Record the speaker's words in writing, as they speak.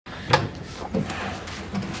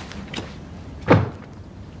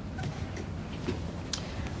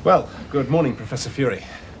Well, good morning, Professor Fury.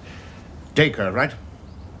 Dacre, right?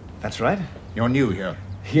 That's right. You're new here.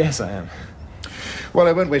 Yes, I am. Well,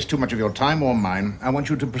 I won't waste too much of your time or mine. I want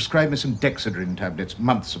you to prescribe me some Dexedrine tablets.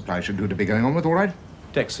 Month's supply should do to be going on with, all right?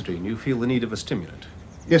 Dexedrine, you feel the need of a stimulant?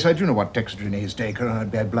 Yes, I do know what Dexedrine is, Dacre, and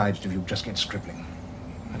I'd be obliged if you'd just get scribbling.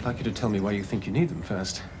 I'd like you to tell me why you think you need them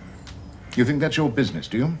first. You think that's your business,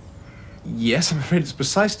 do you? Yes, I'm afraid it's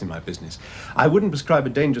precisely my business. I wouldn't prescribe a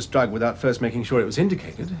dangerous drug without first making sure it was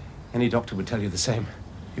indicated. Any doctor would tell you the same.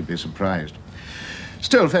 You'd be surprised.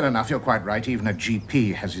 Still, fair enough, you're quite right. Even a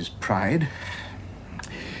GP has his pride.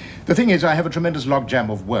 The thing is, I have a tremendous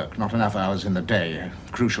logjam of work, not enough hours in the day.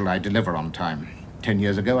 Crucial I deliver on time. 10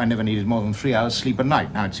 years ago, I never needed more than 3 hours sleep a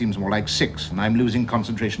night. Now it seems more like 6, and I'm losing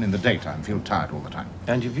concentration in the daytime. Feel tired all the time.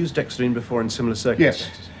 And you've used Dexedrine before in similar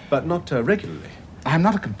circumstances? Yes. But not regularly? I'm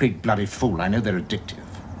not a complete bloody fool. I know they're addictive.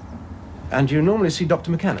 And you normally see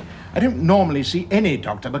Dr. McCannon? I don't normally see any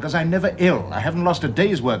doctor because I'm never ill. I haven't lost a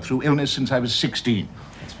day's work through illness since I was 16.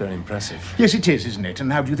 That's very impressive. Yes, it is, isn't it?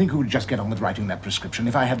 And how do you think who would just get on with writing that prescription?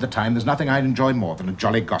 If I had the time, there's nothing I'd enjoy more than a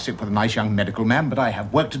jolly gossip with a nice young medical man, but I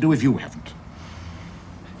have work to do if you haven't.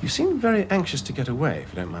 You seem very anxious to get away,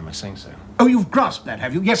 if you don't mind my saying so. Oh, you've grasped that,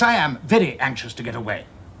 have you? Yes, I am very anxious to get away.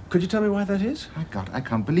 Could you tell me why that is? My God, I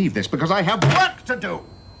can't believe this, because I have work to do.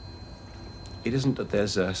 It isn't that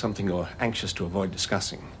there's something you're anxious to avoid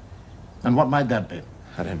discussing. And what might that be?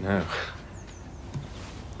 I don't know.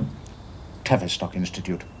 Tavistock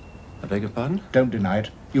Institute. I beg your pardon? Don't deny it.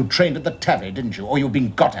 You trained at the Tavy, didn't you? Or you've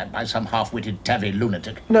been got at by some half-witted Tavy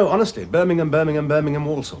lunatic. No, honestly, Birmingham,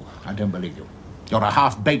 Walsall. I don't believe you. You're a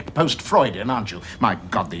half-baked post-Freudian, aren't you? My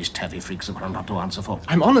God, these Tavy freaks have got a lot to answer for.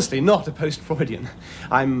 I'm honestly not a post-Freudian.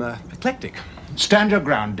 I'm eclectic. Stand your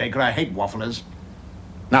ground, Dacre. I hate wafflers.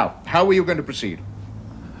 Now, how are you going to proceed?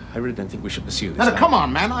 I really don't think we should pursue this. Now, come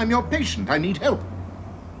on, man. I'm your patient. I need help.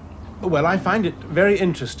 Well, I find it very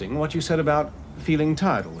interesting what you said about feeling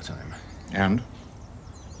tired all the time. And?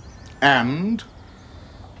 And?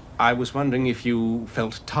 I was wondering if you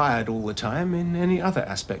felt tired all the time in any other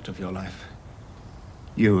aspect of your life.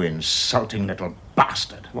 You insulting little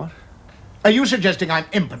bastard. What? Are you suggesting I'm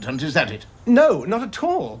impotent? Is that it? No, not at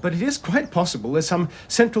all. But it is quite possible there's some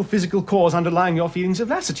central physical cause underlying your feelings of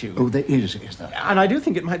lassitude. Oh, there is there? And I do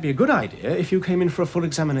think it might be a good idea if you came in for a full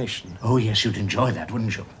examination. Oh, yes, you'd enjoy that,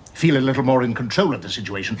 wouldn't you? Feel a little more in control of the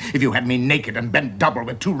situation if you had me naked and bent double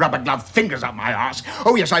with 2 rubber-gloved fingers up my arse.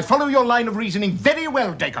 Oh, yes, I follow your line of reasoning very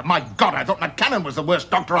well, Dacre. My God, I thought McCannon was the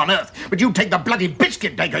worst doctor on earth. But you take the bloody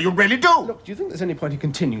biscuit, Dacre, you really do. Look, do you think there's any point in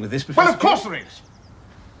continuing with this? Professor? Well, of course there is.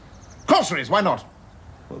 Of course there is. Why not?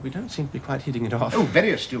 Well, we don't seem to be quite hitting it off. Oh,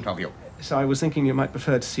 very astute of you. So I was thinking you might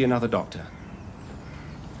prefer to see another doctor.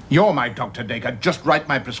 You're my doctor, Dacre. Just write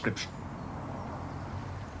my prescription.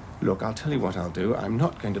 Look, I'll tell you what I'll do. I'm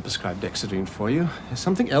not going to prescribe Dexedrine for you. There's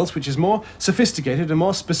something else which is more sophisticated and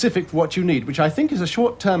more specific for what you need, which I think is a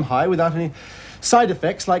short-term high without any side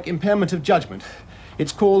effects like impairment of judgment.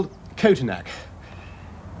 It's called Cotonac.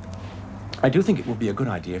 I do think it would be a good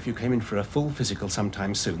idea if you came in for a full physical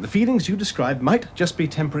sometime soon. The feelings you describe might just be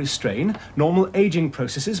temporary strain, normal aging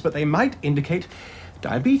processes, but they might indicate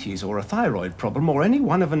diabetes or a thyroid problem or any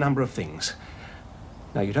one of a number of things.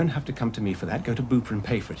 Now, you don't have to come to me for that. Go to Bupa and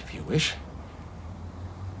pay for it if you wish.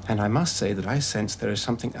 And I must say that I sense there is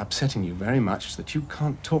something upsetting you very much that you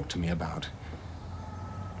can't talk to me about.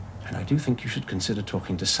 And I do think you should consider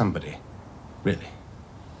talking to somebody. Really.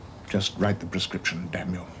 Just write the prescription,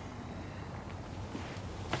 damn you.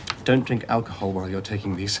 Don't drink alcohol while you're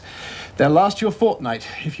taking these. They'll last you a fortnight.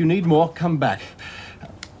 If you need more, come back.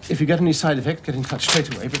 If you get any side effects, get in touch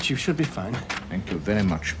straight away, but you should be fine. Thank you very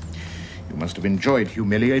much. You must have enjoyed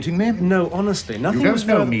humiliating me. No, honestly, nothing. You don't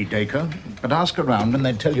know me, Dacre, but ask around and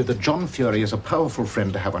they'd tell you that John Fury is a powerful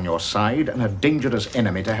friend to have on your side and a dangerous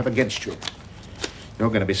enemy to have against you. You're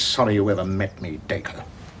going to be sorry you ever met me, Dacre.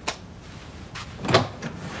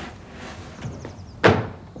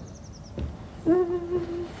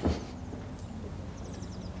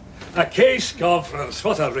 A case conference.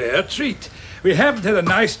 What a rare treat. We haven't had a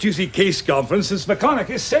nice, juicy case conference since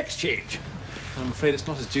McConaughey's sex change. I'm afraid it's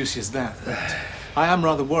not as juicy as that, but I am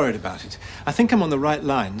rather worried about it. I think I'm on the right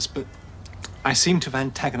lines, but I seem to have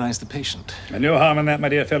antagonized the patient. No harm in that, my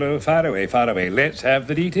dear fellow. Fire away, fire away. Let's have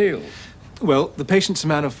the details. Well, the patient's a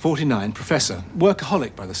man of 49, professor,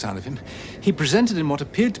 workaholic by the sound of him. He presented in what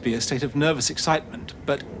appeared to be a state of nervous excitement,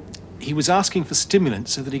 but he was asking for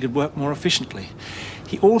stimulants so that he could work more efficiently.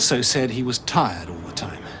 He also said he was tired all the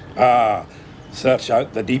time. Ah, search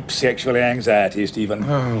out the deep sexual anxiety, Stephen.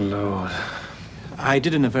 Oh, Lord. I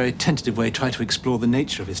did in a very tentative way try to explore the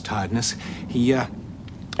nature of his tiredness. He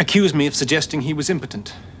accused me of suggesting he was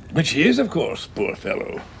impotent. Which he is, of course, poor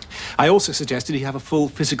fellow. I also suggested he have a full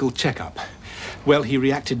physical checkup. Well, he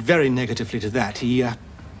reacted very negatively to that. He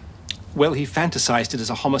fantasized it as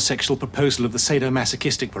a homosexual proposal of the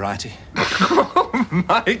sadomasochistic variety. Oh,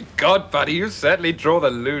 my God, buddy, you certainly draw the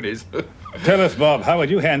loonies. Tell us, Bob, how would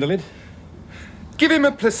you handle it? Give him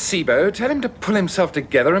a placebo, tell him to pull himself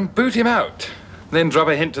together and boot him out. Then drop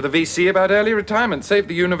a hint to the VC about early retirement. Save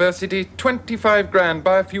the university 25 grand,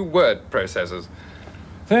 buy a few word processors.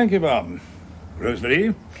 Thank you, Bob.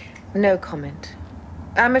 Rosemary? No comment.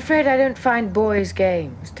 I'm afraid I don't find boys'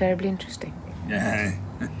 games terribly interesting.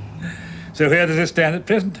 So where does it stand at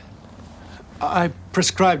present? I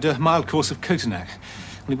prescribed a mild course of Cotonac.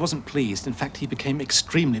 Well, he wasn't pleased. In fact, he became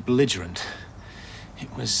extremely belligerent.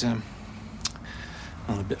 It was, a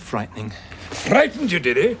bit frightening. Frightened you,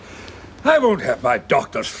 did he? I won't have my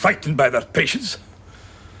doctors frightened by their patients.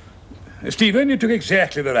 Stephen, you took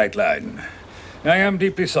exactly the right line. I am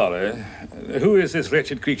deeply sorry. Who is this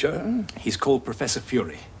wretched creature? He's called Professor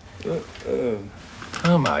Fury.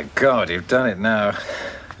 Oh, my God, you've done it now.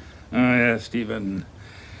 Oh, yes, Stephen.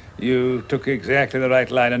 You took exactly the right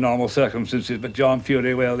line in normal circumstances, but John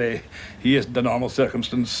Fury, well, he isn't a normal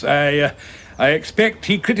circumstance. I expect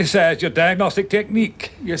he criticized your diagnostic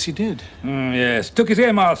technique. Yes, he did. Yes, took his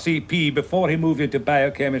MRCP before he moved into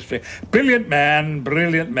biochemistry. Brilliant man,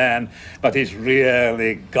 but he's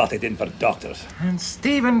really got it in for doctors. And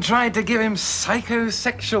Stephen tried to give him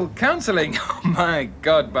psychosexual counseling. Oh, my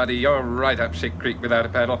God, buddy, you're right up shit creek without a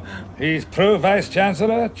paddle. He's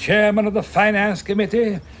pro-vice-chancellor, chairman of the finance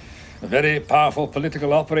committee, a very powerful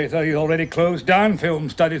political operator. He's already closed down film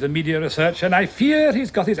studies and media research, and I fear he's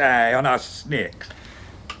got his eye on us snakes.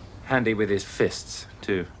 Handy with his fists,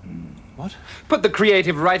 too. What? Put the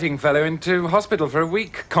creative writing fellow into hospital for a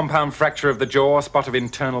week. Compound fracture of the jaw, spot of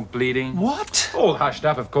internal bleeding. What? All hushed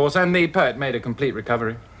up, of course, and the poet made a complete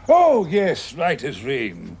recovery. Oh, yes, right as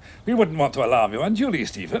rain. We wouldn't want to alarm you unduly,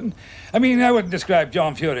 Stephen. I mean, I wouldn't describe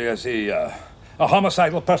John Fury as a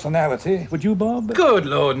homicidal personality. Would you, Bob? Good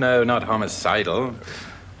Lord, no, not homicidal.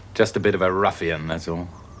 Just a bit of a ruffian, that's all.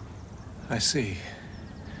 I see.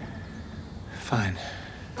 Fine.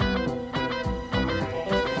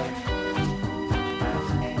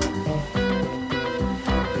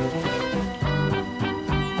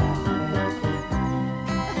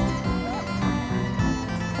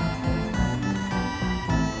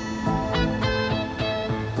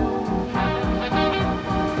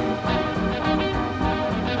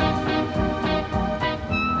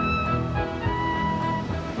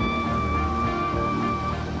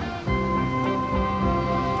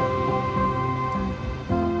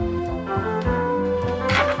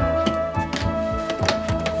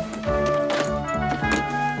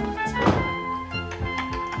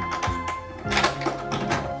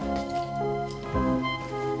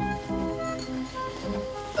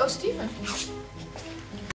 Oh, Stephen.